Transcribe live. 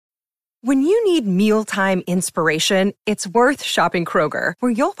When you need mealtime inspiration, it's worth shopping Kroger,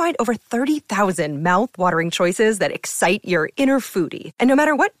 where you'll find over 30,000 mouth-watering choices that excite your inner foodie. And no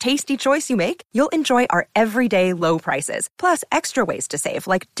matter what tasty choice you make, you'll enjoy our everyday low prices, plus extra ways to save,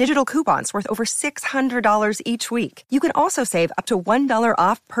 like digital coupons worth over $600 each week. You can also save up to $1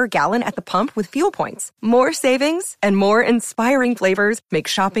 off per gallon at the pump with fuel points. More savings and more inspiring flavors make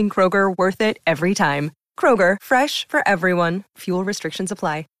shopping Kroger worth it every time. Kroger, fresh for everyone. Fuel restrictions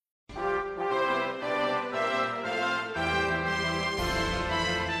apply.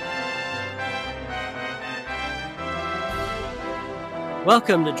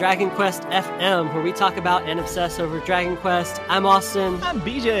 Welcome to Dragon Quest FM, where we talk about and obsess over Dragon Quest. I'm Austin. I'm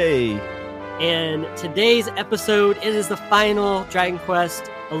BJ. And today's episode, it is the final Dragon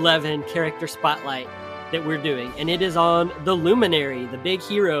Quest 11 character spotlight that we're doing. And it is on the Luminary, the big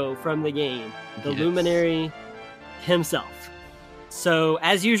hero from the game. The Luminary himself. So,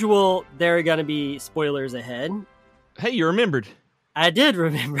 as usual, there are going to be spoilers ahead. Hey, you remembered. I did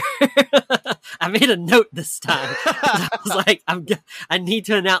remember. I made a note this time. I was like, I need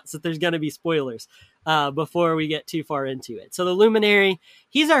to announce that there's going to be spoilers before we get too far into it. So the Luminary,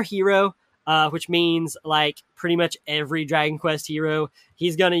 he's our hero, which means like pretty much every Dragon Quest hero.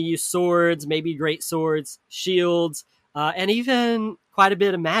 He's going to use swords, maybe great swords, shields, and even quite a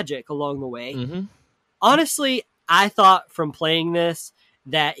bit of magic along the way. Mm-hmm. Honestly, I thought from playing this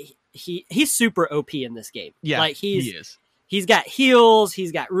that he's super OP in this game. Yeah, like he is. He's got heals,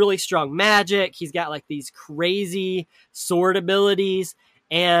 he's got really strong magic, he's got like these crazy sword abilities,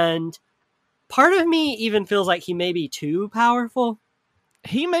 and part of me even feels like he may be too powerful.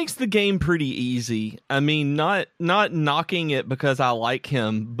 He makes the game pretty easy. I mean, not knocking it because I like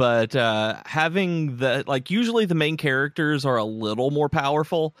him, but having usually the main characters are a little more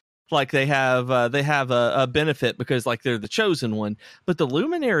powerful. Like they have a benefit because like they're the chosen one, but the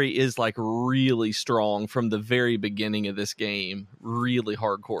Luminary is like really strong from the very beginning of this game, really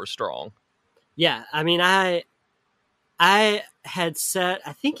hardcore strong. Yeah, I mean, I had set,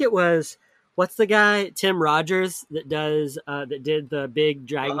 I think it was, what's the guy, Tim Rogers, that did the big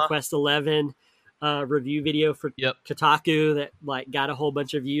Dragon Quest 11 review video for Kotaku that like got a whole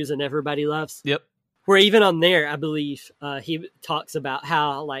bunch of views and everybody loves. Yep. Where even on there, I believe he talks about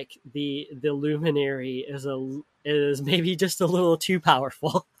how like the Luminary is maybe just a little too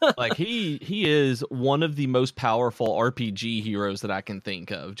powerful. Like he is one of the most powerful RPG heroes that I can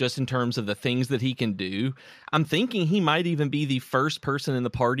think of, just in terms of the things that he can do. I'm thinking he might even be the first person in the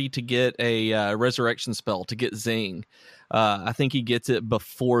party to get a resurrection spell, to get Zing. I think he gets it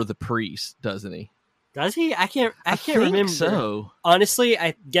before the priest, doesn't he? Does he? I can't remember. So honestly,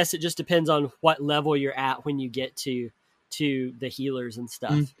 I guess it just depends on what level you're at when you get to the healers and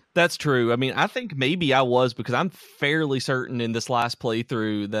stuff. That's true. I mean, I think maybe I was, because I'm fairly certain in this last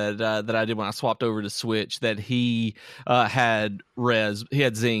playthrough that I did when I swapped over to Switch that he had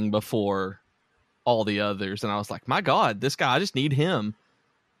Zing before all the others, and I was like, my God, this guy, I just need him.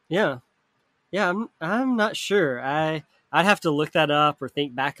 Yeah. I'm not sure. I'd have to look that up or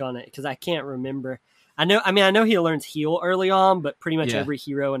think back on it because I can't remember. I know he learns heal early on, but pretty much every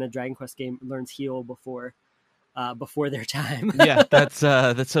hero in a Dragon Quest game learns heal before their time. Yeah, that's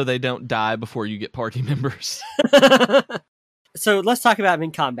so they don't die before you get party members. So let's talk about him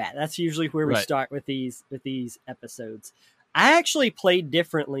in combat. That's usually where we start with these episodes. I actually played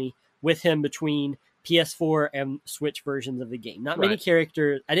differently with him between PS4 and Switch versions of the game. Not many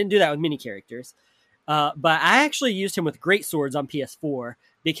characters. I didn't do that with many characters. But I actually used him with great swords on PS4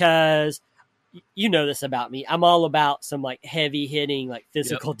 because you know this about me. I'm all about some like heavy hitting, like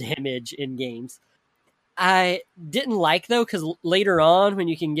physical damage in games. I didn't like though, because later on when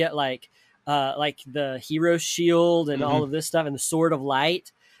you can get like the hero shield and all of this stuff and the sword of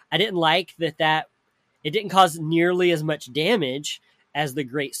light, I didn't like that it didn't cause nearly as much damage as the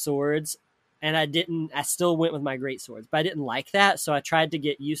great swords. And I still went with my great swords, but I didn't like that. So I tried to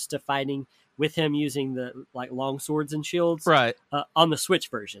get used to fighting with him using the like long swords and shields on the Switch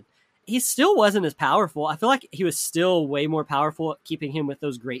version. He still wasn't as powerful. I feel like he was still way more powerful at keeping him with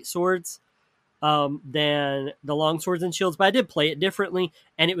those great swords than the long swords and shields, but I did play it differently,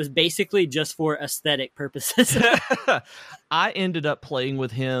 and it was basically just for aesthetic purposes. I ended up playing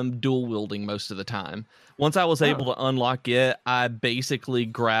with him dual wielding most of the time. Once I was able to unlock it, I basically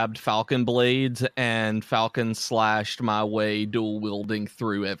grabbed Falcon blades and Falcon slashed my way dual wielding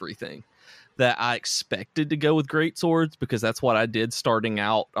through everything. that I expected to go with great swords because that's what I did starting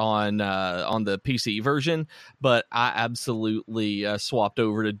out on the PC version. But I absolutely swapped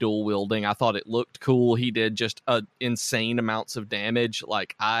over to dual wielding. I thought it looked cool. He did just insane amounts of damage.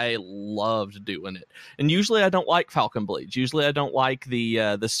 Like, I loved doing it. And usually I don't like Falcon Blades. Usually I don't like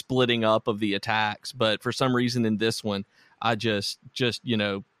the splitting up of the attacks. But for some reason in this one, I just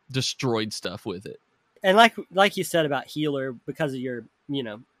destroyed stuff with it. And like you said about healer, because of your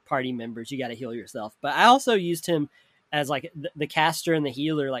party members, you got to heal yourself. But I also used him as like the caster and the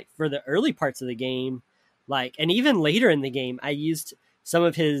healer, like for the early parts of the game, like, and even later in the game, I used some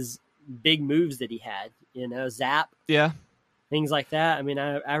of his big moves that he had, zap, things like that. I mean,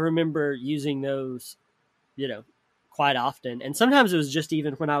 I remember using those, quite often. And sometimes it was just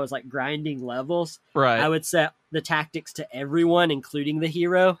even when I was like grinding levels, right? I would set the tactics to everyone, including the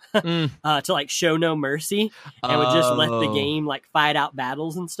hero, to like show no mercy, and would just let the game like fight out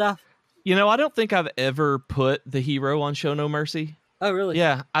battles and stuff. I don't think I've ever put the hero on show no mercy. Oh, really?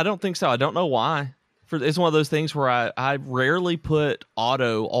 Yeah, I don't think so. I don't know why. It's one of those things where I rarely put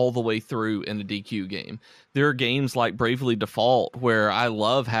auto all the way through in a DQ game. There are games like Bravely Default where I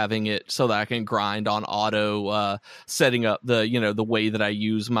love having it so that I can grind on auto, setting up the way that I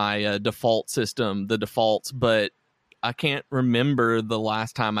use my default system, the defaults, but I can't remember the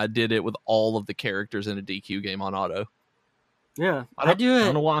last time I did it with all of the characters in a DQ game on auto. Yeah, I do it. I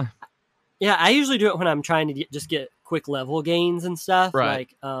don't know why. Yeah, I usually do it when I'm trying to just get quick level gains and stuff. Right.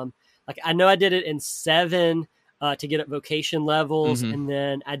 Like I know I did it in 7 to get up vocation levels, and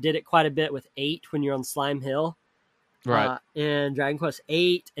then I did it quite a bit with 8 when you're on Slime Hill, right? And Dragon Quest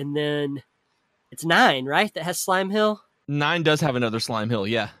 8, and then it's 9, right? That has Slime Hill. 9 does have another Slime Hill,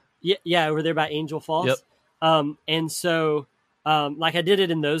 yeah, over there by Angel Falls. Yep. And so, like I did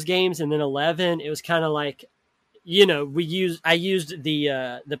it in those games, and then 11, it was kind of like, I used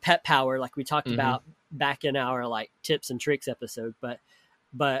the pet power like we talked about back in our like tips and tricks episode,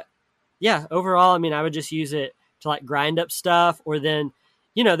 but. Yeah, overall, I mean, I would just use it to like grind up stuff, or then,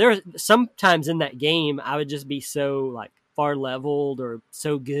 there are sometimes in that game I would just be so like far leveled or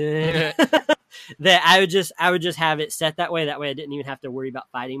so good that I would just have it set that way. That way, I didn't even have to worry about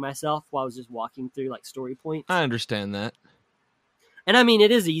fighting myself while I was just walking through like story points. I understand that, and I mean,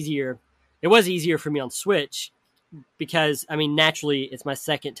 it is easier. It was easier for me on Switch because I mean, naturally, it's my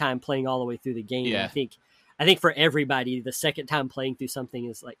second time playing all the way through the game. Yeah. I think for everybody, the second time playing through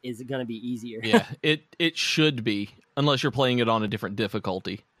something is going to be easier. Yeah, it should be, unless you're playing it on a different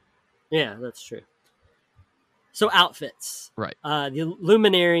difficulty. Yeah, that's true. So outfits. Right. The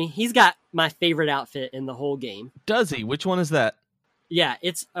Luminary, he's got my favorite outfit in the whole game. Does he? Which one is that? Yeah,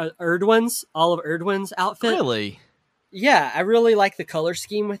 it's Erdwin's, Olive Erdwin's outfit. Really? Yeah, I really like the color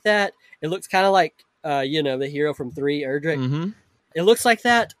scheme with that. It looks kind of like, the hero from 3, Erdrick. Mm-hmm. It looks like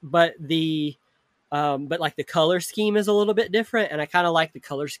that, but like the color scheme is a little bit different, and I kind of like the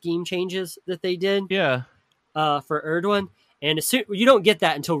color scheme changes that they did. Yeah. For Erdwin, and you don't get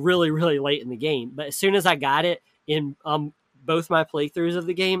that until really, really late in the game. But as soon as I got it in both my playthroughs of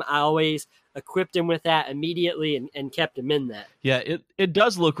the game, I always equipped him with that immediately and kept him in that. Yeah, it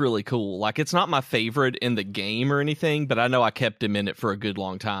does look really cool. Like, it's not my favorite in the game or anything, but I know I kept him in it for a good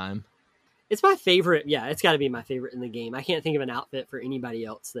long time. It's my favorite. Yeah, it's got to be my favorite in the game. I can't think of an outfit for anybody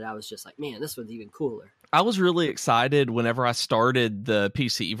else that I was just like, man, this one's even cooler. I was really excited whenever I started the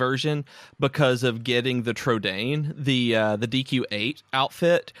PC version because of getting the Trodain, the DQ8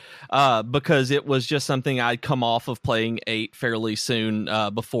 outfit, because it was just something I'd come off of playing 8 fairly soon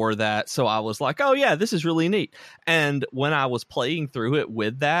before that. So I was like, oh yeah, this is really neat. And when I was playing through it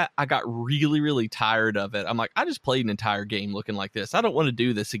with that, I got really, really tired of it. I'm like, I just played an entire game looking like this. I don't want to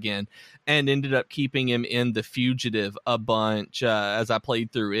do this again. And ended up keeping him in the Fugitive a bunch as I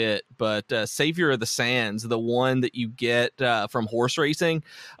played through it. But Savior of the Sands, the one that you get from horse racing,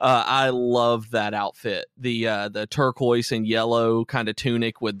 I love that outfit. The turquoise and yellow kind of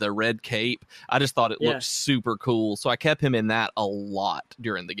tunic with the red cape. I just thought it looked super cool. So I kept him in that a lot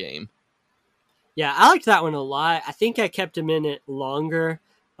during the game. Yeah, I liked that one a lot. I think I kept him in it longer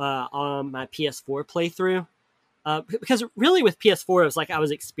on my PS4 playthrough. Because really with PS4, it was like I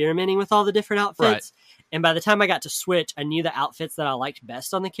was experimenting with all the different outfits. Right. And by the time I got to Switch, I knew the outfits that I liked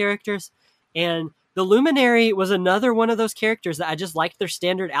best on the characters. And the Luminary was another one of those characters that I just liked their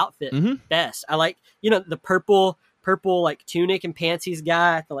standard outfit best. I like, the purple like tunic and pants he's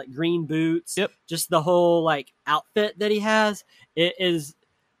got, the like green boots. Yep. Just the whole like outfit that he has. It is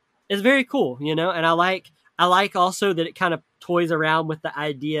very cool, and I like also that it kind of toys around with the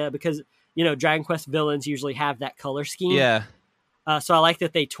idea because Dragon Quest villains usually have that color scheme. Yeah. So I like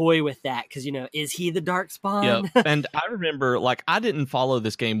that they toy with that because, is he the Darkspawn? Yep. And I remember, I didn't follow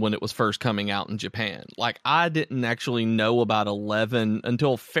this game when it was first coming out in Japan. I didn't actually know about 11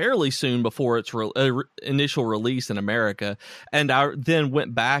 until fairly soon before its initial release in America. And I then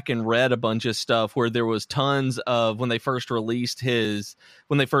went back and read a bunch of stuff where there was tons of when they first released his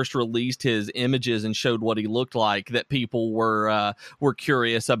images and showed what he looked like, that people were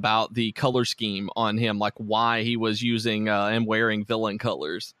curious about the color scheme on him, like why he was using and wearing villain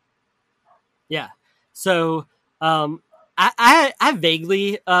colors. Yeah. So I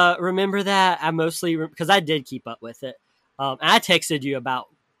vaguely remember that. I mostly because I did keep up with it. I texted you about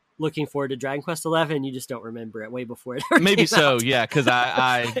looking forward to Dragon Quest 11. You just don't remember it way before it ever maybe came so out. Yeah, because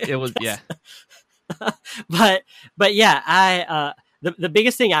it was yeah. but yeah, the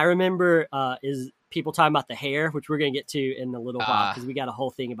biggest thing I remember is people talking about the hair, which we're going to get to in a little while because we got a whole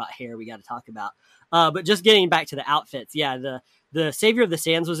thing about hair we got to talk about. But just getting back to the outfits, yeah, the Savior of the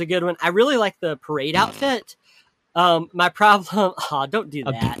Sands was a good one. I really like the parade outfit. My problem, don't do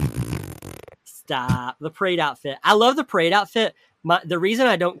that. Stop. The parade outfit. I love the parade outfit. The reason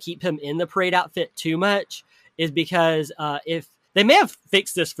I don't keep him in the parade outfit too much is because if they may have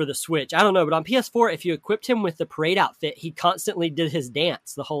fixed this for the Switch, I don't know, but on PS4, if you equipped him with the parade outfit, he constantly did his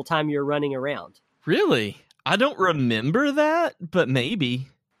dance the whole time you're running around. Really? I don't remember that, but maybe.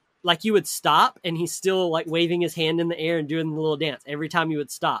 Like you would stop and he's still like waving his hand in the air and doing the little dance every time you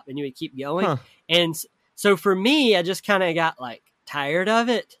would stop, and you would keep going. Huh. And so for me, I just kind of got tired of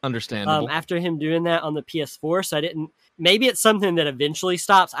it. Understandable. After him doing that on the PS4. So I didn't, maybe it's something that eventually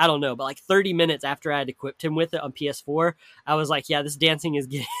stops. I don't know. But 30 minutes after I had equipped him with it on PS4, I was like, yeah, this dancing is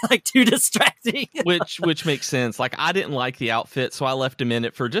getting too distracting. which makes sense. I didn't like the outfit, so I left him in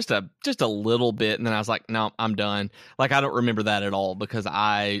it for just a little bit, and then I was like, no, I'm done. I don't remember that at all because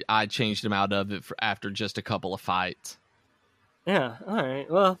I changed him out of it after just a couple of fights. Yeah, all right.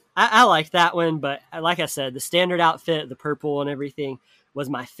 Well, I like that one, but like I said, the standard outfit, the purple and everything,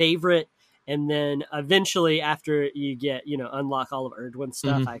 was my favorite. And then eventually, after you get, unlock all of Erdwin's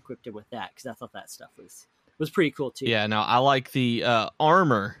stuff, I equipped him with that because I thought that stuff was pretty cool too. Yeah, no, I like the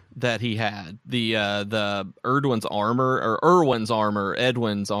armor that he had, the Erdwin's armor, or Erwin's armor,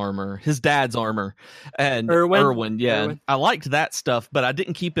 Edwin's armor, his dad's armor, and Erwin. Yeah, Erwin. I liked that stuff, but I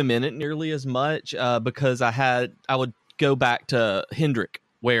didn't keep him in it nearly as much because I would go back to Hendrik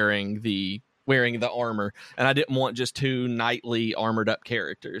wearing the armor, and I didn't want just two knightly armored up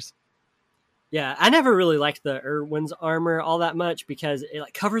characters. Yeah, I never really liked the Erwin's armor all that much because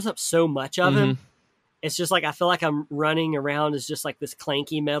it covers up so much of him. It's just I feel like I'm running around as just this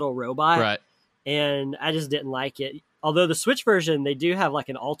clanky metal robot. Right. And I just didn't like it. Although the Switch version, they do have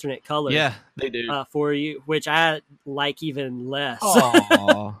an alternate color. Yeah, they do. For you, which I like even less.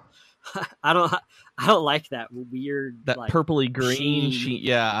 I don't like that weird, purpley green sheen.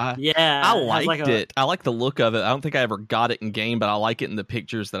 Yeah, I liked it. I like the look of it. I don't think I ever got it in game, but I like it in the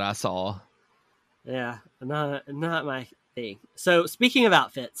pictures that I saw. Yeah, not my thing. So speaking of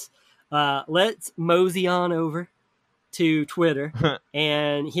outfits, let's mosey on over to Twitter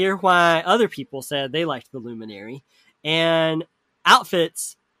and hear why other people said they liked the Luminary. And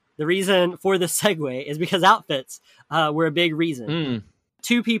outfits, the reason for this segue is because outfits were a big reason.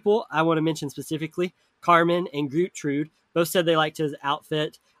 Two people I want to mention specifically, Carmen and Gertrude, both said they liked his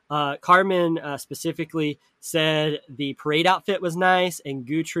outfit. Carmen specifically said the parade outfit was nice, and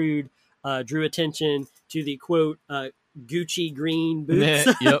Gertrude drew attention to the, quote, Gucci green boots.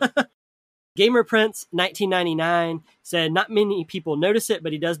 Yep. Gamer Prince 1999 said not many people notice it,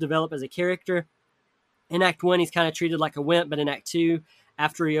 but he does develop as a character. In Act 1, he's kind of treated like a wimp, but in Act 2,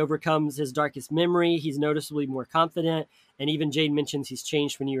 after he overcomes his darkest memory, he's noticeably more confident. And even Jade mentions he's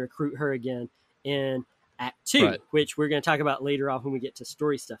changed when you recruit her again in Act 2, which we're going to talk about later on when we get to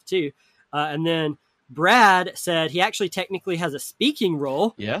story stuff too. And then Brad said he actually technically has a speaking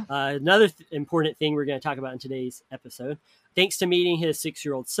role. Yeah. Another important thing we're going to talk about in today's episode. Thanks to meeting his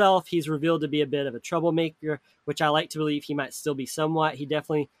 6-year-old self, he's revealed to be a bit of a troublemaker, which I like to believe he might still be somewhat. He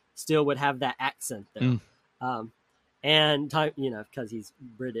definitely still would have that accent, though. And, because he's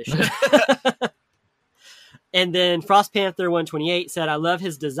British. And then Frost Panther 128 said, I love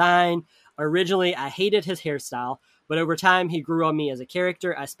his design. Originally, I hated his hairstyle, but over time, he grew on me as a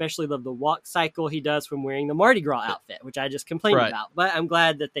character. I especially love the walk cycle he does from wearing the Mardi Gras outfit, which I just complained about, but I'm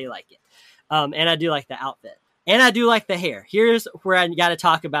glad that they like it. And I do like the outfit. And I do like the hair. Here's where I got to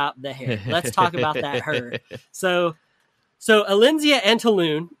talk about the hair. Let's talk about that hair. So Alenzia and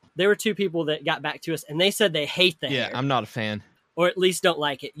Taloon, there were two people that got back to us, and they said they hate the hair. Yeah, I'm not a fan. Or at least don't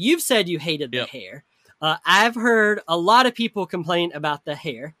like it. You've said you hated the hair. I've heard a lot of people complain about the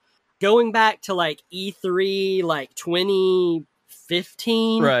hair. Going back to E3, 2015,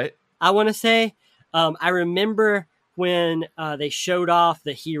 2015. Right. I want to say. I remember when they showed off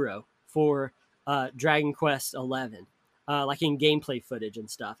the hero for Dragon Quest 11, like in gameplay footage and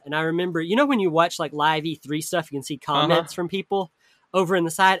stuff. And I remember, when you watch like live E3 stuff, you can see comments from people over in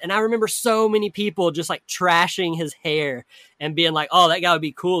the side. And I remember so many people just like trashing his hair and being like, oh, that guy would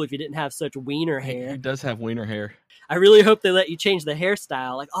be cool if he didn't have such wiener hair. He does have wiener hair. I really hope they let you change the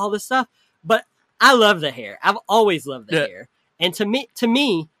hairstyle, like all this stuff. But I love the hair. I've always loved the hair. And to me, it's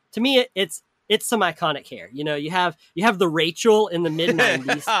some iconic hair. You have the Rachel in the mid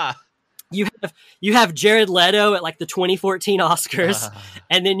 90s. You have Jared Leto at like the 2014 Oscars,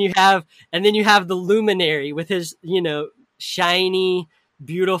 and then you have the Luminary with his shiny,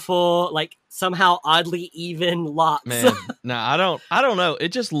 beautiful, like somehow oddly even locks. Man, no, I don't know.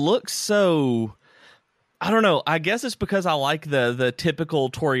 It just looks so. I don't know. I guess it's because I like the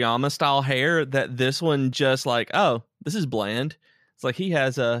typical Toriyama style hair that this one just like, oh, this is bland. It's like he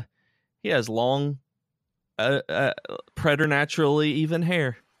has long, preternaturally even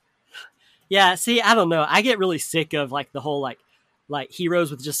hair. Yeah, see, I don't know. I get really sick of like the whole like heroes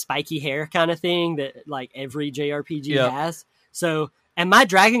with just spiky hair kind of thing that like every JRPG has. So, and my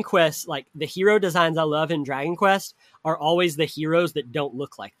Dragon Quest, like the hero designs I love in Dragon Quest are always the heroes that don't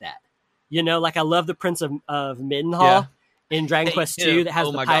look like that. Like I love the Prince of Midenhall in Dragon Quest 2 that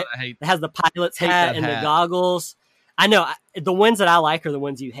has the pilot's hat and the goggles. I know the ones that I like are the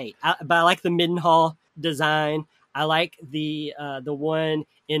ones you hate, but I like the Midenhall design. I like the one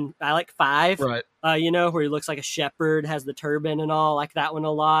I like 5, right? Where he looks like a shepherd, has the turban and all. I like that one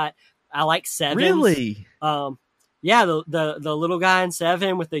a lot. I like 7. Really? Yeah, the little guy in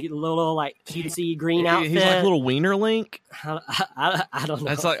 7 with the little like cutesy green outfit. He's like little wiener Link. I don't know.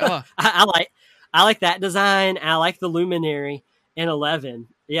 That's like I like that design. I like the Luminary in 11.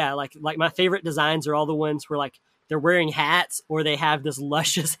 Yeah, like my favorite designs are all the ones where like they're wearing hats or they have this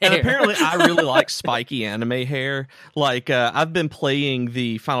luscious hair. And apparently I really like spiky anime hair. Like I've been playing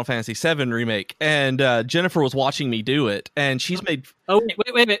the Final Fantasy VII remake and Jennifer was watching me do it and she's made... Oh,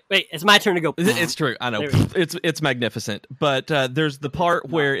 wait. It's my turn to go. It's true. I know. It's magnificent. But there's the part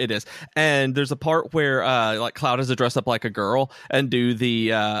where it is. And there's a part where like Cloud has to dress up like a girl and do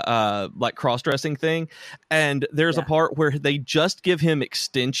the like cross-dressing thing. And there's a part where they just give him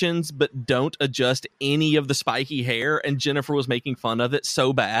extensions but don't adjust any of the spiky hair. And Jennifer was making fun of it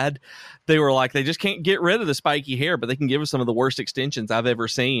so bad. They were like, they just can't get rid of the spiky hair, but they can give us some of the worst extensions I've ever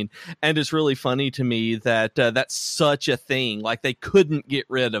seen. And it's really funny to me that that's such a thing. Like they couldn't get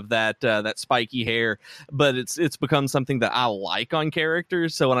rid of that spiky hair, but it's become something that I like on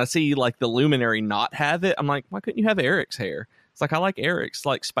characters. So when I see like the Luminary not have it, I'm like, why couldn't you have Eric's hair? It's like I like Eric's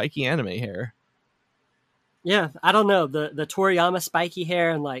like spiky anime hair. Yeah, I don't know, the Toriyama spiky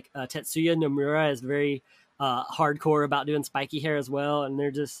hair and like Tetsuya Nomura is very hardcore about doing spiky hair as well, and they're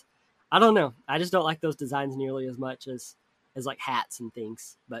just, I don't know, I just don't like those designs nearly as much as like hats and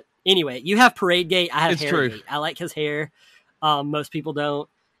things. But anyway, you have Parade Gate, I have Hair Gate. I like his hair. Most people don't.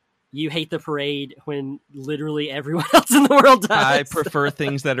 You hate the parade when literally everyone else in the world does. I prefer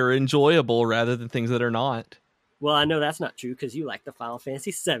things that are enjoyable rather than things that are not. Well, I know that's not true because you like the Final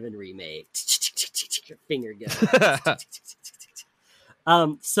Fantasy VII remake. Finger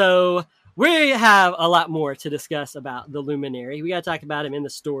gun. So we have a lot more to discuss about the Luminary. We got to talk about him in the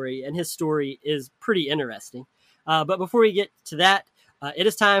story, and his story is pretty interesting. But before we get to that, it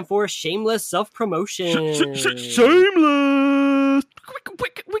is time for shameless self-promotion. Shameless!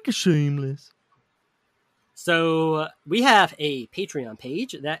 Quick, shameless. So we have a Patreon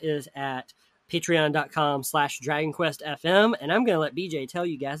page that is at patreon.com/DragonQuestFM, and I'm going to let BJ tell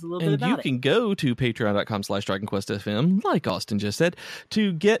you guys a little bit about it. And you can go to patreon.com/DragonQuestFM, like Austin just said,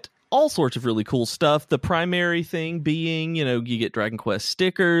 to get all sorts of really cool stuff. The primary thing being, you get Dragon Quest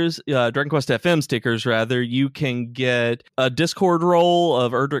stickers, Dragon Quest FM stickers, rather. You can get a Discord role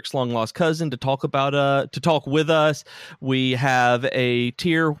of Erdrick's long lost cousin to talk with us. We have a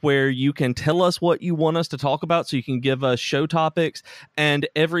tier where you can tell us what you want us to talk about, so you can give us show topics. And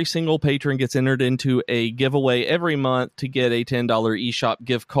every single patron gets entered into a giveaway every month to get a $10 eShop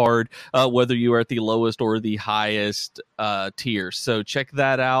gift card, whether you are at the lowest or the highest tier. So check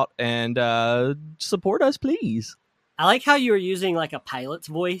that out. And support us, please. I like how you were using like a pilot's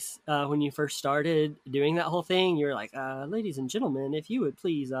voice when you first started doing that whole thing. You were like, ladies and gentlemen, if you would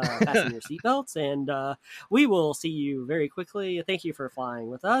please fasten your seatbelts, and we will see you very quickly. Thank you for flying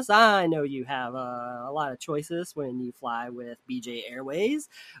with us. I know you have a lot of choices when you fly with BJ Airways,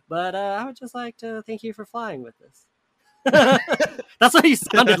 but I would just like to thank you for flying with us. That's what you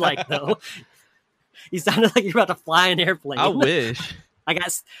sounded like, though. You sounded like you're about to fly an airplane. I wish. I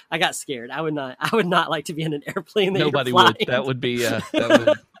got scared. I would not like to be in an airplane that Nobody you're flying. would. That would be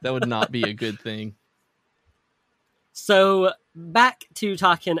that would not be a good thing. So back to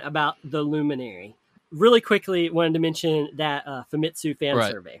talking about the Luminary. Really quickly, wanted to mention that Famitsu fan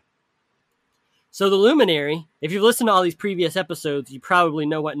survey. So the Luminary, if you've listened to all these previous episodes, you probably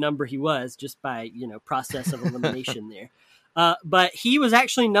know what number he was just by, process of elimination there. But he was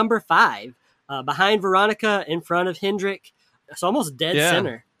actually number 5, behind Veronica, in front of Hendrik. It's almost dead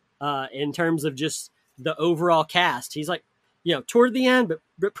center in terms of just the overall cast. He's like, toward the end,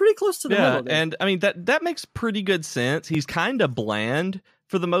 but pretty close to the middle there. And I mean, that makes pretty good sense. He's kind of bland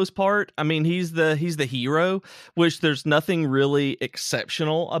for the most part. I mean, he's the hero, which there's nothing really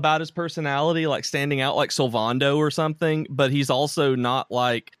exceptional about his personality, like standing out like Sylvando or something, but he's also not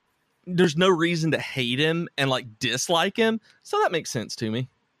like, there's no reason to hate him and like dislike him. So that makes sense to me.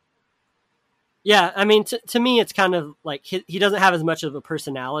 Yeah, I mean, to me, it's kind of like he doesn't have as much of a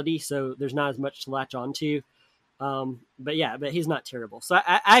personality, so there's not as much to latch onto. But he's not terrible. So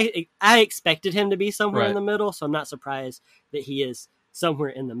I expected him to be somewhere in the middle, so I'm not surprised that he is somewhere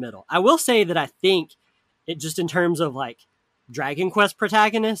in the middle. I will say that I think it just in terms of like Dragon Quest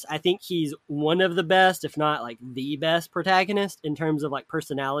protagonist, I think he's one of the best, if not like the best protagonist in terms of like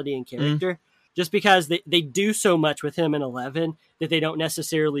personality and character, just because they do so much with him in 11 that they don't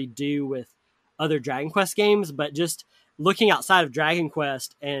necessarily do with other Dragon Quest games. But just looking outside of Dragon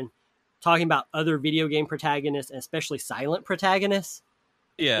Quest and talking about other video game protagonists, and especially silent protagonists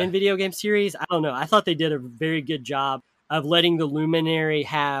in video game series, I don't know. I thought they did a very good job of letting the Luminary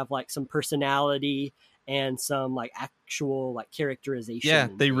have like some personality and some like actual like characterization. Yeah,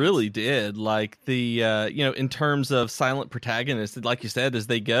 they really did. Like the, in terms of silent protagonists, like you said, as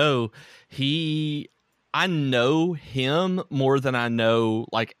they go, I know him more than I know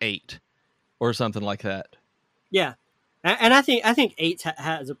like 8 or something like that. Yeah. And I think 8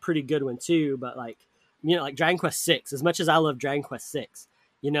 has a pretty good one too, but like Dragon Quest 6, as much as I love Dragon Quest 6,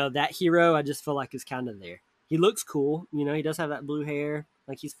 that hero I just feel like is kind of there. He looks cool, he does have that blue hair,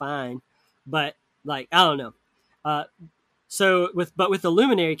 like he's fine, but like I don't know. So with the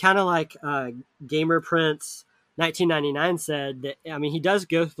Luminary, kind of like Gamer Prince 1999 said that, I mean, he does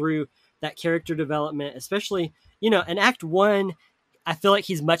go through that character development, especially in Act 1. I feel like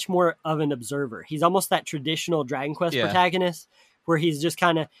he's much more of an observer. He's almost that traditional Dragon Quest protagonist where he's just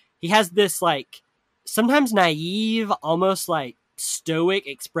he has this like sometimes naive, almost like stoic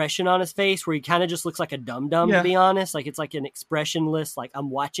expression on his face where he kind of just looks like a dum-dum, to be honest. Like it's like an expressionless, like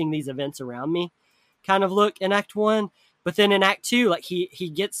I'm watching these events around me kind of look in Act 1. But then in Act 2, like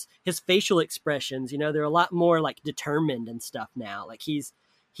he gets his facial expressions, they're a lot more like determined and stuff now. Like he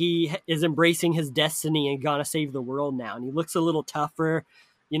is embracing his destiny and gonna save the world now. And he looks a little tougher.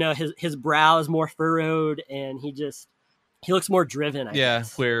 His brow is more furrowed and he looks more driven, I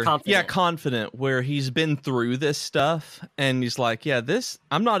guess. Confident, where he's been through this stuff and he's like,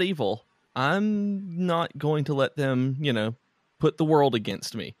 I'm not evil. I'm not going to let them, put the world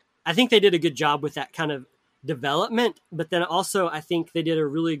against me. I think they did a good job with that kind of development, but then also I think they did a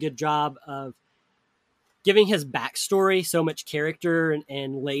really good job of giving his backstory so much character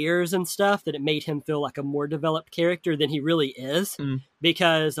and layers and stuff that it made him feel like a more developed character than he really is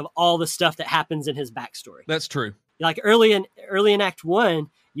because of all the stuff that happens in his backstory. That's true. Like early in Act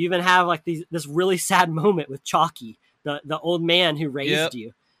 1, you even have like this really sad moment with Chalky, the old man who raised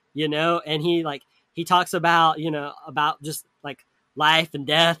you, and he talks about, about just like life and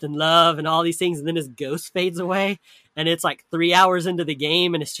death and love and all these things. And then his ghost fades away and it's like 3 hours into the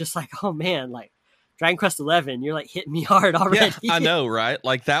game. And it's just like, oh man, like Dragon Quest 11, you're like hitting me hard already. Yeah, I know, right?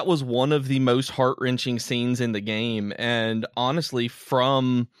 Like that was one of the most heart-wrenching scenes in the game. And honestly,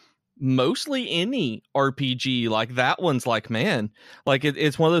 from mostly any RPG, like that one's like, man, like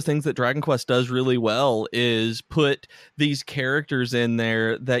it's one of those things that Dragon Quest does really well is put these characters in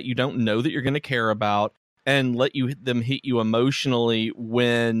there that you don't know that you're going to care about and let them hit you emotionally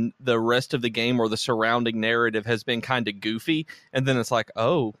when the rest of the game or the surrounding narrative has been kind of goofy. And then it's like,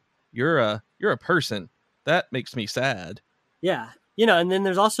 oh, you're a person. That makes me sad. Yeah. And then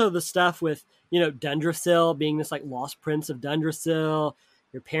there's also the stuff with, Dundrasil being this like lost prince of Dundrasil.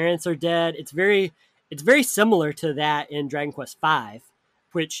 Your parents are dead. It's very similar to that in Dragon Quest V,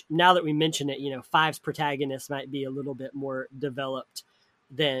 which now that we mention it, 5's protagonist might be a little bit more developed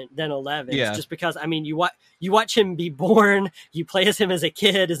than 11. Yeah. Just because, I mean, you watch him be born, you play as him as a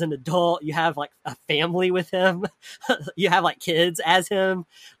kid, as an adult, you have like a family with him, you have like kids as him.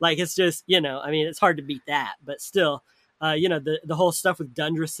 Like it's just, I mean, it's hard to beat that, but still, the whole stuff with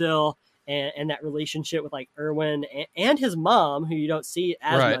Dundrasil and that relationship with like Erwin and his mom, who you don't see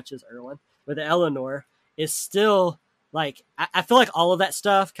as much as Erwin, with Eleanor, is still like I feel like all of that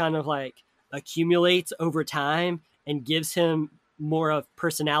stuff kind of like accumulates over time and gives him more of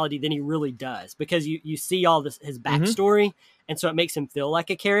personality than he really does, because you see all this, his backstory, and so it makes him feel like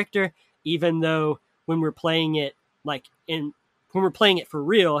a character, even though when we're playing it for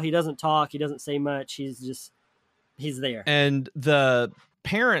real, he doesn't talk, he doesn't say much, he's there. And the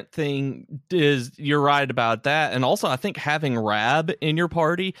parent thing is, you're right about that. And also I think having Rab in your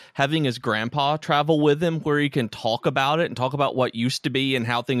party, having his grandpa travel with him where he can talk about it and talk about what used to be and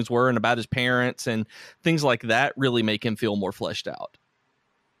how things were and about his parents and things like that, really make him feel more fleshed out.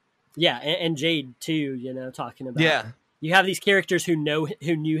 Yeah, and Jade too, talking about you have these characters who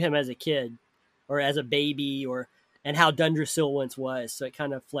knew him as a kid or as a baby, and how Dundrasil once was, so it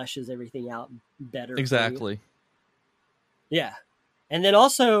kind of fleshes everything out better. Exactly. Yeah. And then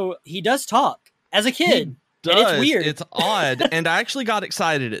also, he does talk as a kid. Does. And it's weird. It's odd. And I actually got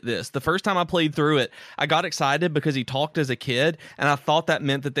excited at this. The first time I played through it, I got excited because he talked as a kid, and I thought that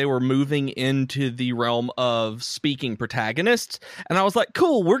meant that they were moving into the realm of speaking protagonists. And I was like,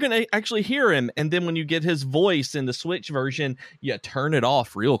 cool, we're going to actually hear him. And then when you get his voice in the Switch version, you turn it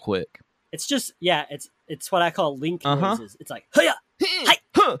off real quick. It's just, it's what I call link noises. It's like, hiya, hi,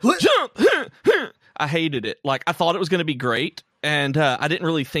 jump. I hated it. Like, I thought it was going to be great, and I didn't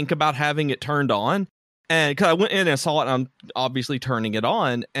really think about having it turned on. And because I went in and saw it, and I'm obviously turning it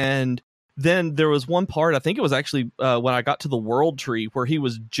on. And then there was one part, I think it was actually when I got to the world tree where he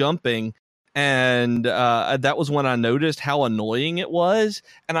was jumping, and that was when I noticed how annoying it was.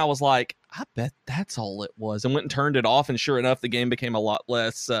 And I was like, I bet that's all it was, and went and turned it off. And sure enough, the game became a lot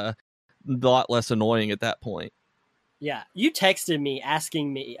less annoying at that point. Yeah, you texted me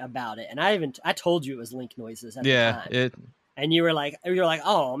asking me about it, and I told you it was link noises at the time. And you were like,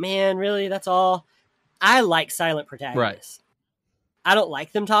 oh man, really? That's all? I like silent protagonists. Right. I don't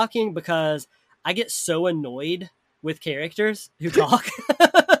like them talking because I get so annoyed with characters who talk.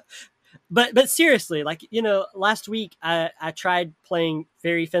 But seriously, like, last week I tried playing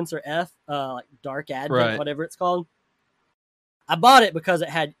Fairy Fencer F, like Dark Advent, whatever it's called. I bought it because it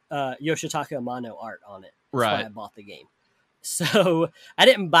had Yoshitaka Amano art on it. That's why I bought the game. So I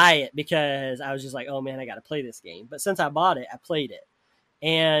didn't buy it because I was just like, oh man, I got to play this game. But since I bought it, I played it.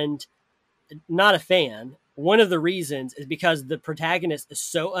 And not a fan. One of the reasons is because the protagonist is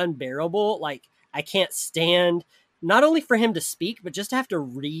so unbearable. Like, I can't stand not only for him to speak, but just to have to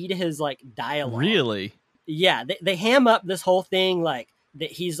read his like dialogue. Really? Yeah. They ham up this whole thing like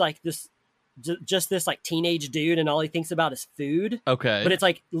that he's like this, just this like teenage dude, and all he thinks about is food. Okay. But it's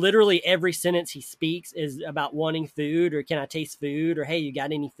like literally every sentence he speaks is about wanting food, or can I taste food, or hey, you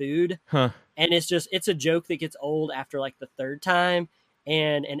got any food? Huh. And it's a joke that gets old after like the third time.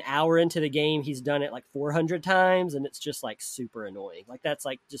 And an hour into the game, he's done it like 400 times, and it's just like super annoying. Like, that's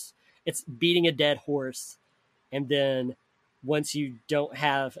like it's beating a dead horse. And then once you don't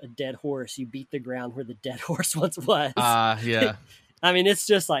have a dead horse, you beat the ground where the dead horse once was. Yeah. I mean, it's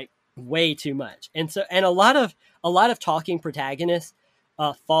just like way too much. And a lot of talking protagonists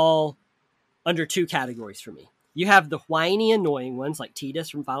fall under two categories for me. You have the whiny, annoying ones like Tidus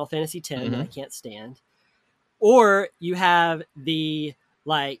from Final Fantasy X that I can't stand. Or you have the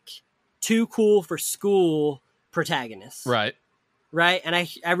like too cool for school protagonists. Right. And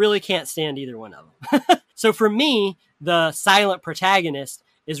I really can't stand either one of them. So for me, the silent protagonist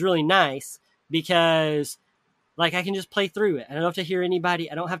is really nice because like I can just play through it. I don't have to hear anybody.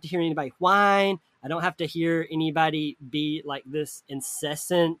 I don't have to hear anybody whine. I don't have to hear anybody be like this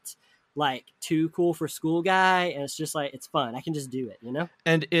incessant, like too cool for school guy. And it's just like, it's fun. I can just do it,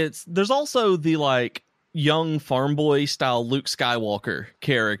 And there's also the like young farm boy style Luke Skywalker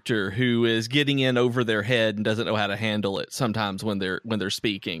character who is getting in over their head and doesn't know how to handle it sometimes when they're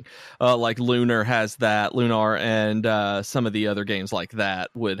speaking. Like Lunar has that. Lunar and some of the other games like that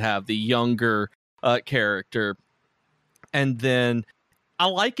would have the younger character. And then I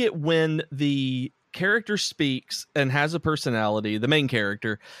like it when the character speaks and has a personality, the main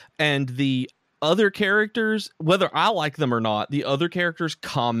character, and the other characters, whether I like them or not, the other characters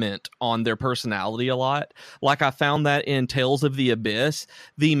comment on their personality a lot. Like I found that in Tales of the Abyss,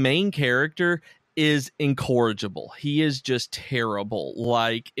 the main character is incorrigible. He is just terrible.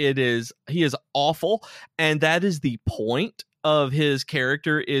 Like he is awful. And that is the point of his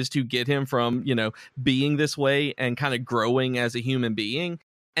character, is to get him from, being this way and kind of growing as a human being.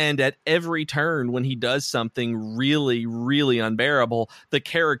 And at every turn, when he does something really, really unbearable, the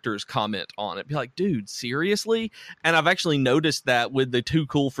characters comment on it. Be like, dude, seriously? And I've actually noticed that with the Too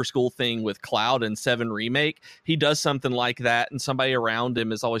Cool for School thing with Cloud and 7 Remake, he does something like that, and somebody around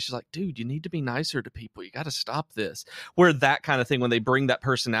him is always just like, dude, you need to be nicer to people. You got to stop this. Where that kind of thing, when they bring that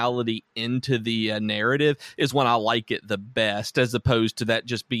personality into the narrative, is when I like it the best, as opposed to that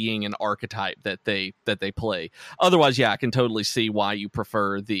just being an archetype that they play. Otherwise, yeah, I can totally see why you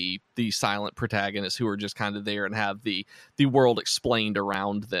prefer the silent protagonists who are just kind of there and have the world explained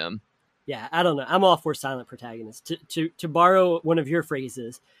around them. Yeah, I don't know. I'm all for silent protagonists. To borrow one of your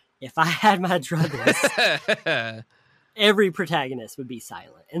phrases, if I had my druthers, every protagonist would be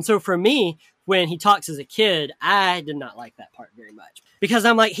silent. And so for me, when he talks as a kid, I did not like that part very much, because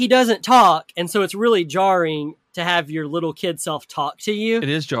I'm like, he doesn't talk, and so it's really jarring to have your little kid self talk to you. It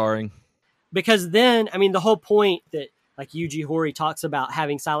is jarring. Because then, I mean, the whole point that like Yuji Horii talks about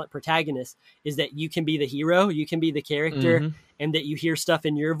having silent protagonists is that you can be the hero, you can be the character, and that you hear stuff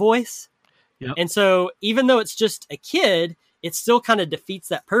in your voice. Yep. And so even though it's just a kid, it still kind of defeats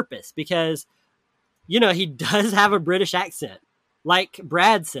that purpose, because, you know, he does have a British accent. Like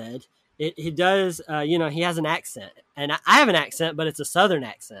Brad said, he does, you know, he has an accent. And I have an accent, but it's a Southern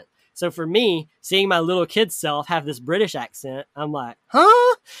accent. So for me, seeing my little kid self have this British accent, I'm like,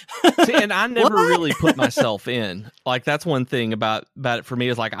 huh? See, and I never really put myself in. Like, that's one thing about it for me,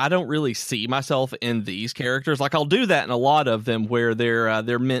 is like, I don't really see myself in these characters. Like, I'll do that in a lot of them where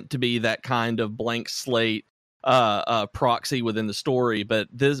they're meant to be that kind of blank slate proxy within the story. But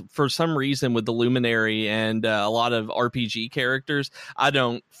this, for some reason, with the Luminary and a lot of RPG characters, I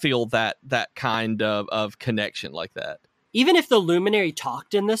don't feel that kind of connection like that. Even if the Luminary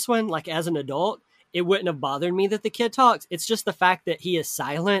talked in this one, like as an adult, it wouldn't have bothered me that the kid talks. It's just the fact that he is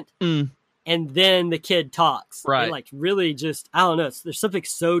silent and then the kid talks. Right. It, like, really just, I don't know. There's something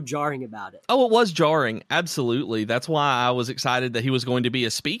so jarring about it. Oh, it was jarring. Absolutely. That's why I was excited that he was going to be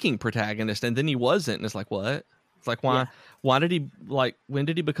a speaking protagonist, and then he wasn't. And it's like, what? It's like, why? Yeah. Why did he, like, when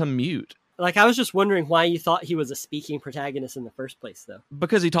did he become mute? Like, I was just wondering why you thought he was a speaking protagonist in the first place, though.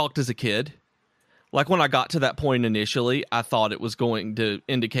 Because he talked as a kid. Like, when I got to that point initially, I thought it was going to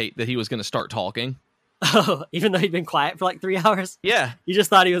indicate that he was going to start talking. Oh, even though he'd been quiet for like 3 hours? Yeah. You just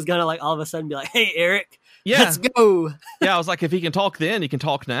thought he was going to, like, all of a sudden be like, hey, Eric, yeah, let's go. Yeah, I was like, if he can talk then, he can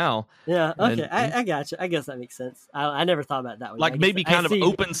talk now. Yeah, okay, I got you. I guess that makes sense. I never thought about it that way. Like, maybe kind of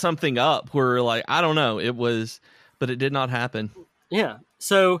open something up where, like, I don't know, but it did not happen. Yeah,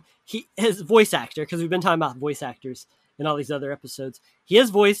 so his voice actor, because we've been talking about voice actors in all these other episodes, he is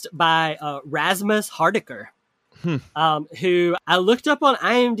voiced by Rasmus Hardiker, who I looked up on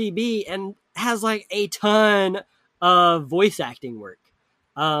IMDb and has like a ton of voice acting work.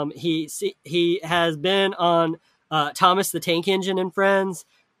 He has been on Thomas the Tank Engine and Friends,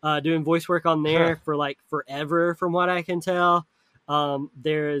 doing voice work on there for like forever, from what I can tell.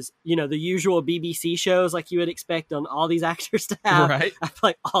 There's, you know, the usual BBC shows like you would expect on all these actors to have. Right. I feel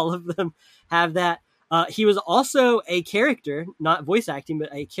like all of them have that. He was also a character, not voice acting, but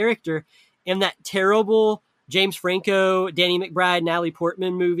a character in that terrible James Franco, Danny McBride, Natalie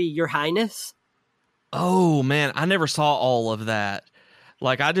Portman movie, Your Highness. Oh, man, I never saw all of that.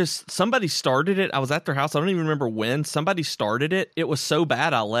 Like, somebody started it. I was at their house. I don't even remember when. Somebody started it. It was so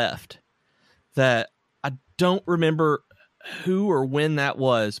bad I left. That I don't remember who or when that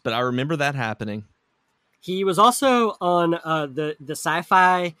was, but I remember that happening. He was also on the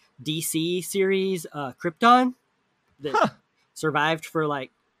sci-fi DC series Krypton that survived for like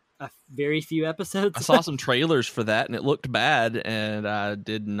a very few episodes. I saw some trailers for that and it looked bad, and I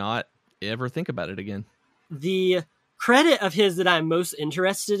did not ever think about it again. The credit of his that I'm most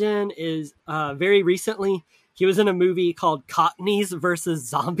interested in is very recently he was in a movie called Cockneys versus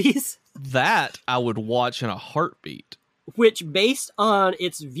Zombies. That I would watch in a heartbeat. Which, based on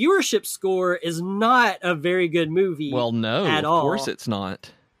its viewership score, is not a very good movie. Well, no, at all. Of course it's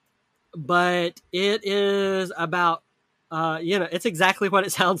not. But it is about, it's exactly what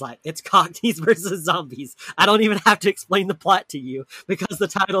it sounds like. It's Cockneys versus Zombies. I don't even have to explain the plot to you because the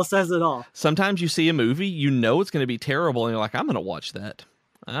title says it all. Sometimes you see a movie, you know it's going to be terrible, and you're like, I'm going to watch that.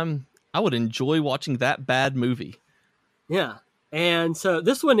 I would enjoy watching that bad movie. Yeah. And so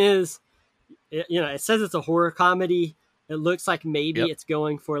this one is, it says it's a horror comedy. It looks like maybe it's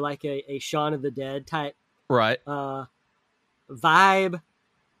going for like a Shaun of the Dead type vibe.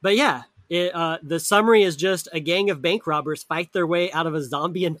 But yeah, the summary is just a gang of bank robbers fight their way out of a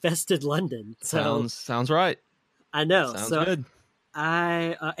zombie-infested London. So, sounds right. I know. Sounds good.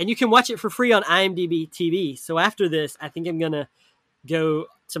 And you can watch it for free on IMDb TV. So after this, I think I'm going to go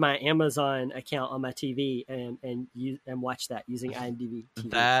to my Amazon account on my TV and watch that using IMDb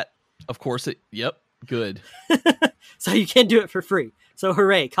TV. That, of course, yep, good. So you can do it for free. So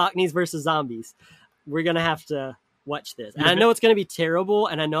hooray, Cockneys versus Zombies. We're going to have to watch this. And I know it's going to be terrible,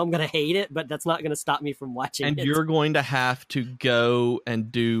 and I know I'm going to hate it, but that's not going to stop me from watching it. And you're going to have to go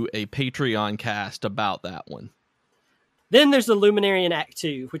and do a Patreon cast about that one. Then there's the Luminary in Act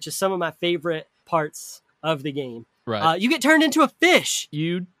 2, which is some of my favorite parts of the game. Right. You get turned into a fish.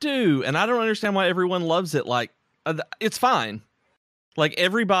 You do. And I don't understand why everyone loves it. Like, it's fine. Like,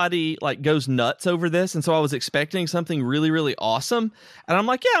 everybody like goes nuts over this. And so I was expecting something really, really awesome. And I'm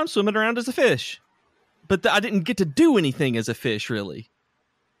like, yeah, I'm swimming around as a fish. But I didn't get to do anything as a fish, really.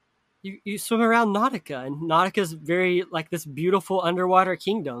 You swim around Nautica, and Nautica's very like this beautiful underwater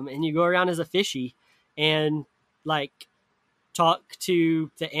kingdom, and you go around as a fishy and like talk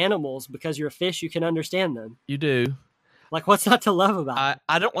to the animals. Because you're a fish, you can understand them. You do. Like, what's not to love about it?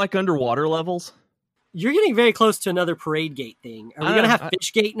 I don't like underwater levels. You're getting very close to another Parade Gate thing. Are we going to have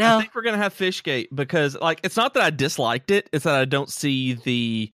Fish Gate now? I think we're going to have Fish Gate because, like, it's not that I disliked it. It's that I don't see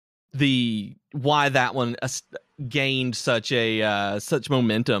the why that one gained such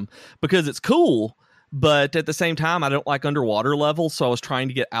momentum, because it's cool, but at the same time, I don't like underwater levels, so I was trying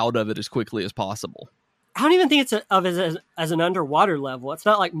to get out of it as quickly as possible. I don't even think it's as an underwater level. It's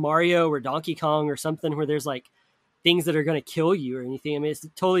not like Mario or Donkey Kong or something where there's like things that are going to kill you or anything. I mean, it's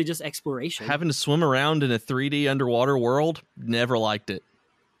totally just exploration. Having to swim around in a 3D underwater world, never liked it.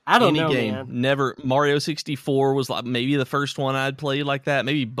 I don't know, man. Never. Mario 64 was like maybe the first one I'd played like that.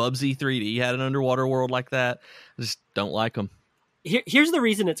 Maybe Bubsy 3D had an underwater world like that. I just don't like them. Here's the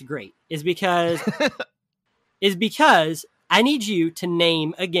reason it's great is because I need you to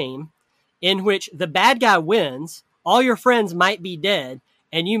name a game in which the bad guy wins, all your friends might be dead,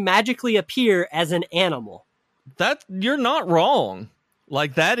 and you magically appear as an animal. You're not wrong.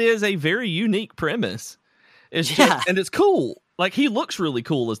 Like, that is a very unique premise. It's just, and it's cool. Like, he looks really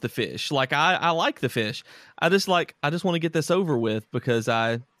cool as the fish. Like, I like the fish. I just want to get this over with because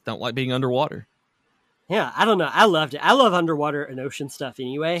I don't like being underwater. Yeah, I don't know. I loved it. I love underwater and ocean stuff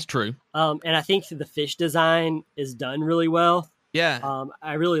anyway. It's true. And I think the fish design is done really well. Yeah.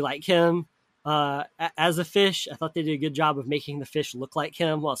 I really like him as a fish. I thought they did a good job of making the fish look like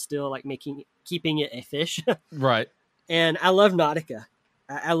him while still like keeping it a fish. Right. And I love Nautica.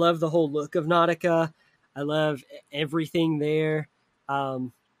 I love the whole look of Nautica. I love everything there. I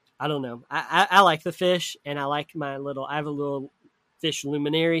don't know. I like the fish, and I like I have a little fish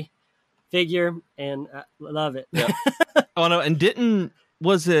luminary figure, and I love it. Yeah. Oh no! And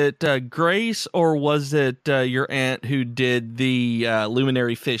was it Grace or was it your aunt who did the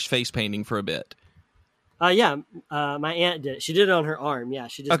luminary fish face painting for a bit? Yeah, my aunt did it. She did it on her arm. Yeah,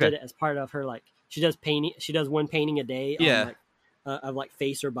 she just did it as part of her she does painting. She does one painting a day. Yeah. Of like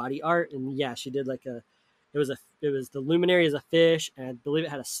face or body art, and yeah, she did like it was the luminary as a fish, and I believe it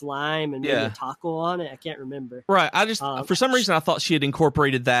had a slime and maybe a taco on it. I can't remember. Right. I just for some reason I thought she had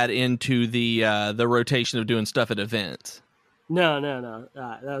incorporated that into the rotation of doing stuff at events. No.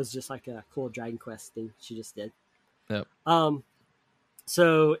 That was just like a cool Dragon Quest thing she just did. Yep.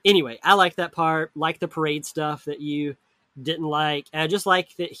 So anyway, I like that part. Like the parade stuff that you didn't like. And I just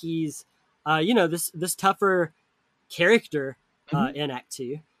like that he's this tougher character in Act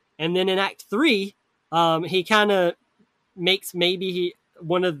 2, and then in Act 3. He kind of makes maybe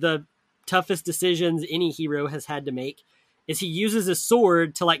one of the toughest decisions any hero has had to make is he uses a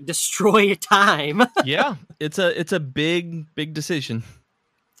sword to like destroy time. Yeah, it's a big decision.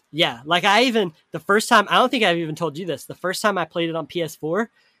 Yeah, like the first time, I don't think I've even told you this, the first time I played it on PS4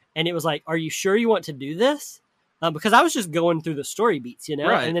 and it was like, are you sure you want to do this? Because I was just going through the story beats,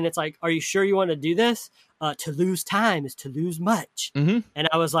 right. And then it's like, are you sure you want to do this? To lose time is to lose much. Mm-hmm. And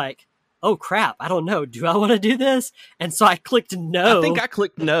I was like, oh crap, I don't know. Do I want to do this? And so I clicked no. I think I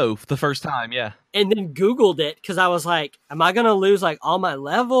clicked no the first time, yeah. And then Googled it because I was like, am I going to lose like all my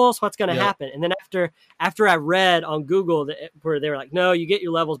levels? What's going to happen? And then after I read on Google where they were like, no, you get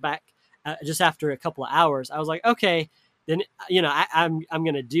your levels back just after a couple of hours. I was like, okay, then, I'm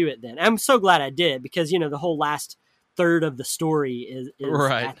going to do it then. I'm so glad I did because, the whole last third of the story is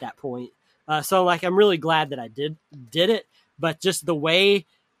right at that point. So like, I'm really glad that I did it, but just the way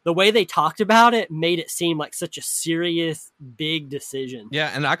they talked about it made it seem like such a serious, big decision.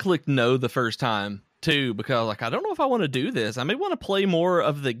 Yeah, and I clicked no the first time, too, because like, I don't know if I want to do this. I may want to play more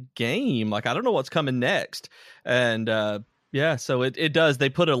of the game. Like, I don't know what's coming next. And so it does. They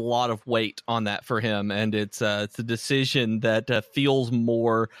put a lot of weight on that for him, and it's a decision that feels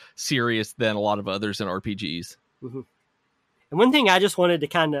more serious than a lot of others in RPGs. Mm-hmm. And one thing I just wanted to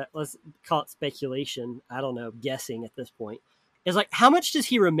kind of, let's call it speculation, I don't know, guessing at this point, is like, how much does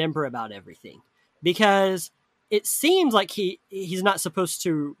he remember about everything? Because it seems like he's not supposed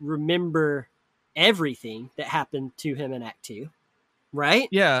to remember everything that happened to him in Act 2, right?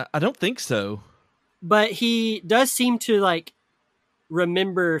 Yeah, I don't think so. But he does seem to like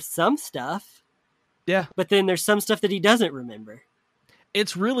remember some stuff. Yeah. But then there's some stuff that he doesn't remember.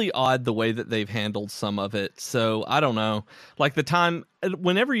 It's really odd the way that they've handled some of it. So I don't know. Like the time,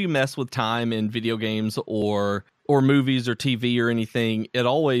 whenever you mess with time in video games or movies or TV or anything, it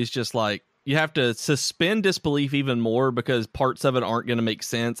always just like, you have to suspend disbelief even more because parts of it aren't going to make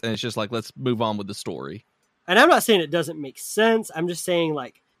sense. And it's just like, let's move on with the story. And I'm not saying it doesn't make sense. I'm just saying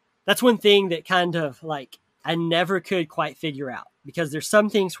like, that's one thing that kind of like, I never could quite figure out, because there's some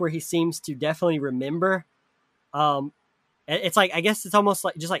things where he seems to definitely remember. It's like, I guess it's almost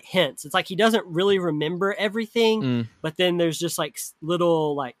like just like hints. It's like he doesn't really remember everything, but then there's just like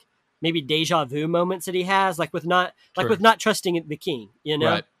little like maybe deja vu moments that he has, like with not trusting the king, you know?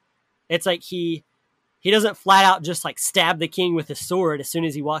 Right. It's like he doesn't flat out just like stab the king with his sword as soon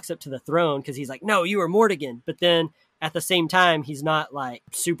as he walks up to the throne, because he's like, no, you are Mordegon. But then at the same time, he's not like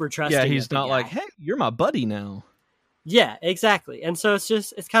super trusting. Yeah, he's not like, hey, you're my buddy now. Yeah, exactly. And so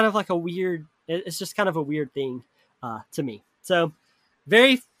it's kind of like it's just kind of a weird thing to me. So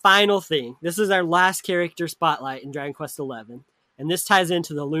very final thing. This is our last character spotlight in Dragon Quest XI. And this ties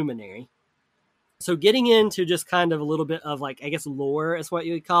into the Luminary. So getting into just kind of a little bit of like, I guess, lore is what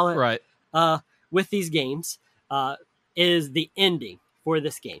you would call it. Right. With these games is the ending for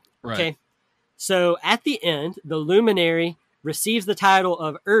this game. Right. Okay. So at the end, the Luminary receives the title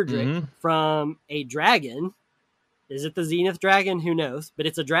of Erdrick from a dragon. Is it the Zenith Dragon? Who knows? But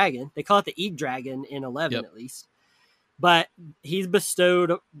it's a dragon. They call it the Ig Dragon in 11 at least. But he's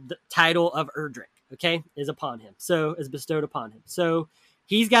bestowed the title of Erdrick, okay, is bestowed upon him. So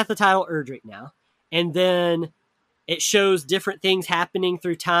he's got the title Erdrick now. And then it shows different things happening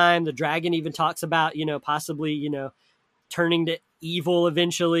through time. The dragon even talks about, possibly, turning to evil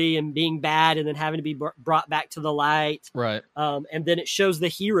eventually and being bad and then having to be brought back to the light. Right. And then it shows the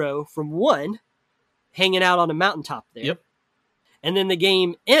hero from 1 hanging out on a mountaintop there. Yep. And then the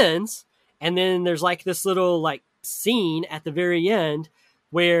game ends, and then there's like this little like scene at the very end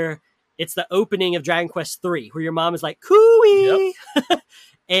where it's the opening of Dragon Quest III, where your mom is like, "Cooey,"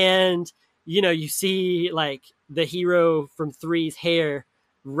 and you see like the hero from 3's hair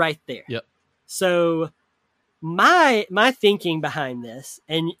right there. Yep. So my thinking behind this,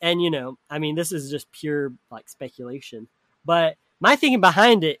 and I mean, this is just pure like speculation, but my thinking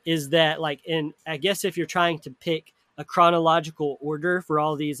behind it is that like, I guess if you're trying to pick a chronological order for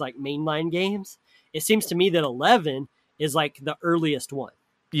all these like mainline games, it seems to me that 11 is like the earliest one.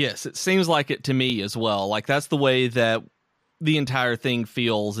 Yes, it seems like it to me as well. Like that's the way that the entire thing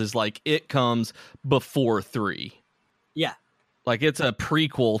feels, is like it comes before 3. Yeah. Like it's a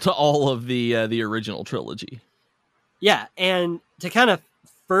prequel to all of the original trilogy. Yeah, and to kind of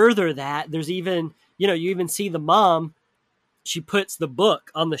further that, there's even, you even see the mom, she puts the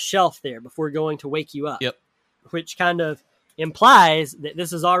book on the shelf there before going to wake you up. Yep. Which kind of implies that this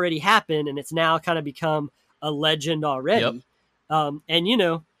has already happened and it's now kind of become a legend already. Yep.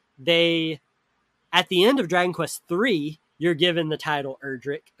 And they, at the end of Dragon Quest III, you're given the title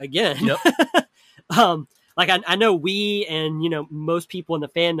Erdrick again. Yep. Like I know we and most people in the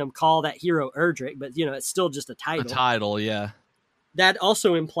fandom call that hero Erdrick, but it's still just a title. A title, yeah. That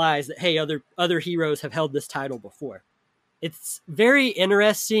also implies that hey, other heroes have held this title before. It's very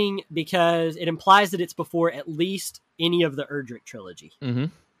interesting because it implies that it's before at least any of the Erdrick trilogy. Mm-hmm.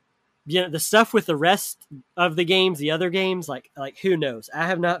 The stuff with the rest of the games, the other games, like who knows? I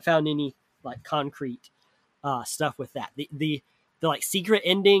have not found any like concrete stuff with that. The like secret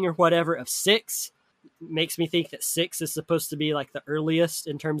ending or whatever of 6 makes me think that 6 is supposed to be like the earliest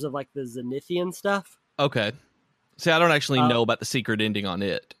in terms of like the Zenithian stuff. Okay. See, I don't actually know about the secret ending on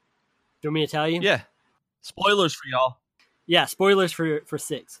it. Do you want me to tell you? Yeah. Spoilers for y'all. Yeah, spoilers for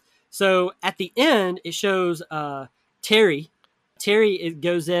 6. So at the end, it shows Terry. Terry, it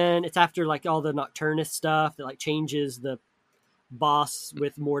goes in. It's after like all the Nocturnus stuff that like changes the boss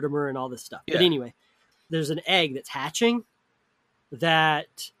with Mortimer and all this stuff. Yeah. But anyway, there's an egg that's hatching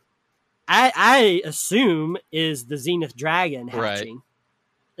that I assume is the Zenith Dragon hatching. Right.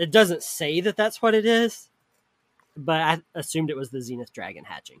 It doesn't say that that's what it is, but I assumed it was the Zenith Dragon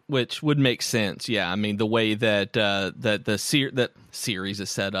hatching, which would make sense. Yeah, I mean the way that that series is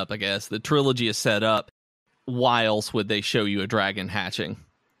set up, I guess the trilogy is set up. Why else would they show you a dragon hatching?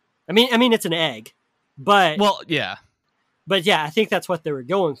 I mean it's an egg, but yeah, I think that's what they were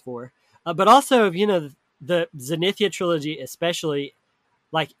going for. But also, the Zenithia trilogy, especially,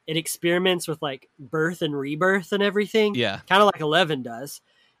 like it experiments with like birth and rebirth and everything. Yeah. Kind of like 11 does.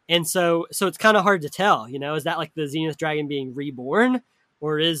 And so it's kind of hard to tell, you know, is that like the Zenith Dragon being reborn,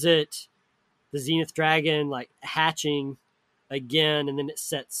 or is it the Zenith Dragon like hatching again and then it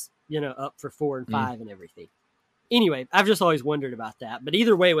sets, you know, up for 4 and 5 and everything. Anyway, I've just always wondered about that. But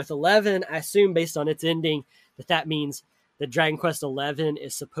either way, with 11, I assume based on its ending that means that Dragon Quest 11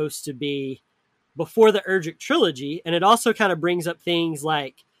 is supposed to be before the Erdrick trilogy. And it also kind of brings up things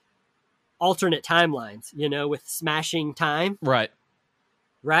like alternate timelines, you know, with smashing time. Right.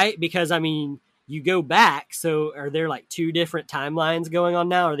 Because, I mean, you go back. So are there like 2 different timelines going on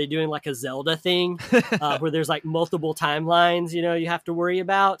now? Are they doing like a Zelda thing where there's like multiple timelines, you know, you have to worry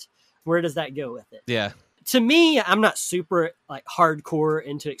about? Where does that go with it? Yeah. To me, I'm not super like hardcore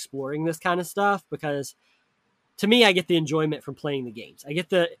into exploring this kind of stuff because to me, I get the enjoyment from playing the games. I get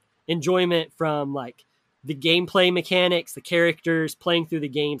the enjoyment from like the gameplay mechanics, the characters, playing through the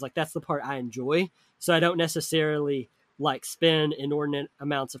games. Like that's the part I enjoy. So I don't necessarily like spend inordinate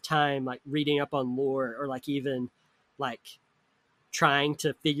amounts of time like reading up on lore or like even like trying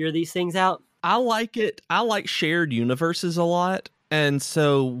to figure these things out. I like it. I like shared universes a lot. And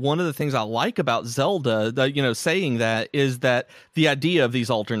so one of the things I like about Zelda, you know, saying that is that the idea of these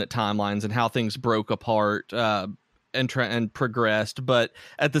alternate timelines and how things broke apart and progressed, but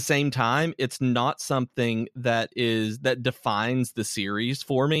at the same time, it's not something that defines the series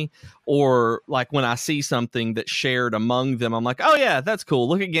for me. Or like when I see something that's shared among them, I'm like, oh yeah, that's cool.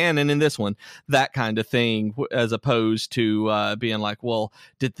 Look again, and in this one, that kind of thing, as opposed to being like, well,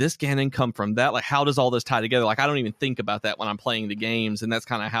 did this Ganon come from that? Like, how does all this tie together? Like, I don't even think about that when I'm playing the games, and that's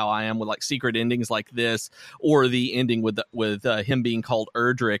kind of how I am with like secret endings like this, or the ending with him being called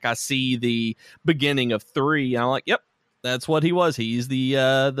Erdrick. I see the beginning of 3, and I'm like, yep, that's what he was. He's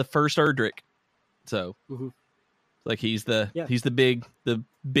the first Erdrick. So, like he's the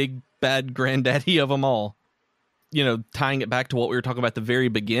big bad granddaddy of them all. You know, tying it back to what we were talking about at the very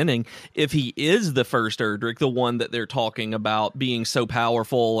beginning, if he is the first Erdrick, the one that they're talking about being so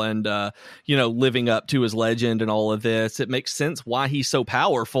powerful and, you know, living up to his legend and all of this, it makes sense why he's so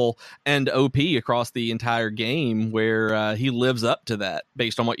powerful and OP across the entire game, where he lives up to that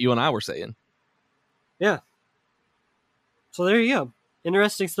based on what you and I were saying. Yeah. So there you go.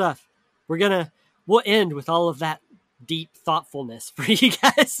 Interesting stuff. We'll end with all of that deep thoughtfulness for you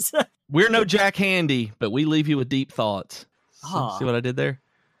guys. We're no Jack Handy, but we leave you with deep thoughts. See what I did there?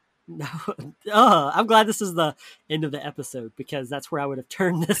 No. I'm glad this is the end of the episode because that's where I would have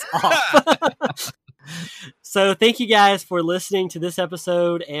turned this off. So thank you guys for listening to this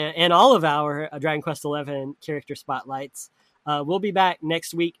episode and all of our Dragon Quest XI character spotlights. We'll be back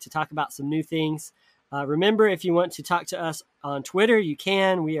next week to talk about some new things. Remember, if you want to talk to us on Twitter, you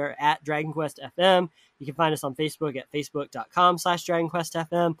can. We are at Dragon Quest FM. You can find us on Facebook at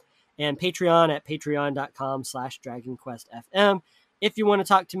facebook.com/DragonQuestFM and Patreon at patreon.com/DragonQuestFM. If you want to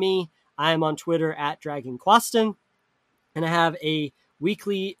talk to me, I am on Twitter at DragonQueston, and I have a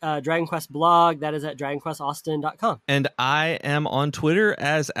weekly Dragon Quest blog that is at DragonQuestAustin.com. And I am on Twitter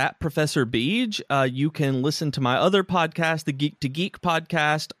as at Professor Beej. You can listen to my other podcast, the Geek to Geek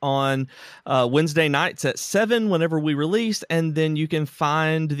podcast, on Wednesday nights at 7 whenever we release. And then you can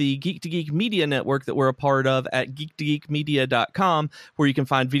find the Geek to Geek Media Network that we're a part of at geektogeekmedia.com, where you can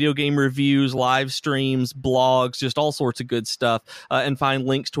find video game reviews, live streams, blogs, just all sorts of good stuff, and find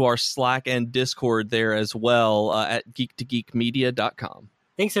links to our Slack and Discord there as well at geektogeekmedia.com.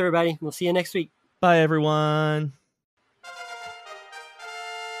 Thanks, everybody. We'll see you next week. Bye, everyone.